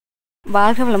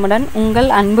வாழ்க வளமுடன். உங்கள்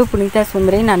அன்பு புனிதா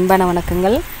சுந்தரின் அன்பான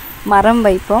வணக்கங்கள். மரம்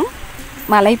வைப்போம்,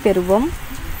 மழை பெறுவோம்.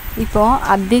 இப்போது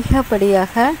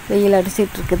அதிகப்படியாக வெயில்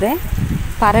அடிச்சிட்ருக்குது.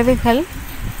 பறவைகள்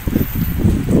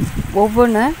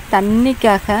ஒவ்வொன்று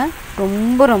தண்ணிக்காக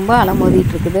ரொம்ப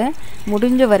அலமோதிட்டுருக்குது.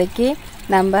 முடிஞ்ச வரைக்கும்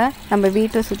நம்ம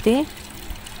வீட்டை சுற்றி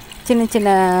சின்ன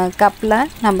சின்ன கப்பில்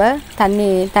நம்ம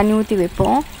தண்ணி ஊற்றி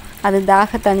வைப்போம். அது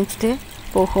தாக தணிச்சிட்டு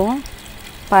போகும்.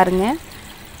 பாருங்கள்,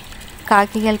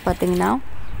 காக்கைகள் பார்த்திங்கன்னா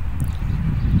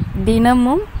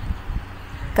தினமும்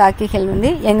காக்கைகள்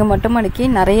எங்கள் மொட்டை மாடிக்கு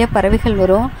நிறைய பறவைகள்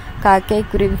வரும். காக்கை,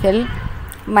 குருவிகள்,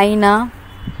 மைனா,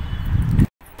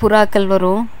 புறாக்கள்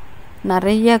வரும்.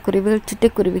 நிறைய குருவிகள்,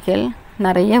 சிட்டுக்குருவிகள்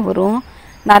நிறைய வரும்.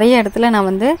 நிறைய இடத்துல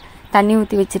நான் தண்ணி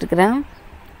ஊற்றி வச்சுருக்கிறேன்.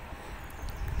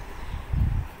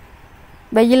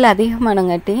 வெயில்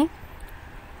அதிகமானங்காட்டி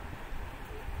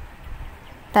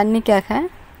தண்ணிக்காக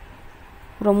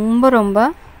ரொம்ப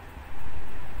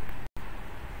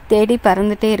தேடி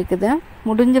பறந்துகிட்டே இருக்குது.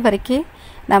 முடிஞ்ச வரைக்கும்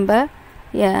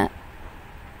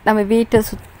நம்ம வீட்டை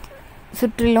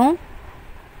சுற்றிலும்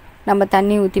நம்ம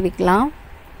தண்ணி ஊற்றி வைக்கலாம்.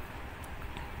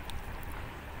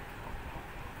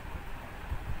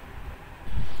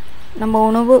 நம்ம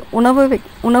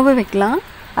உணவு வைக்கலாம்.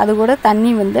 அது கூட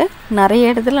தண்ணி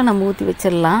நிறைய இடத்துல நம்ம ஊற்றி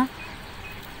வச்சிடலாம்.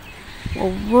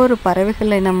 ஒவ்வொரு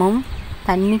பறவைகள் இனமும்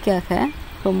தண்ணிக்காக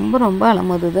ரொம்ப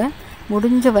அலமோதுது.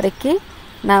 முடிஞ்ச வரைக்கும்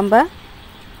நாம்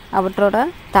அவற்றோட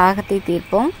தாகத்தை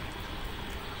தீர்ப்போம்.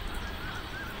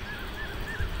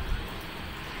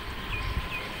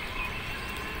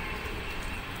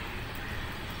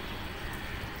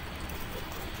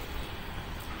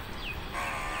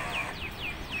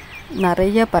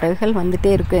 நிறைய பறவைகள்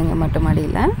வந்துட்டே இருக்கும் எங்கள் மொட்டை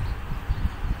மாடியில்.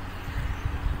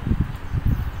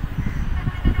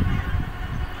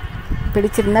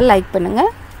 பிடிச்சிருந்தால் லைக்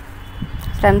பண்ணுங்கள்,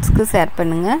 ஃப்ரெண்ட்ஸ்க்கு ஷேர்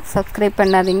பண்ணுங்கள். சப்ஸ்கிரைப்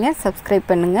பண்ணாதீங்க, சப்ஸ்கிரைப்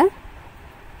பண்ணுங்கள்.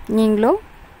 நீங்களும்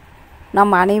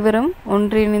நாம் அனைவரும்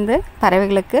ஒன்றிணைந்து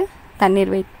பறவைகளுக்கு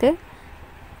தண்ணீர் வைத்து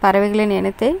பறவைகளின்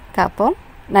இனத்தை காப்போம்.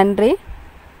 நன்றி.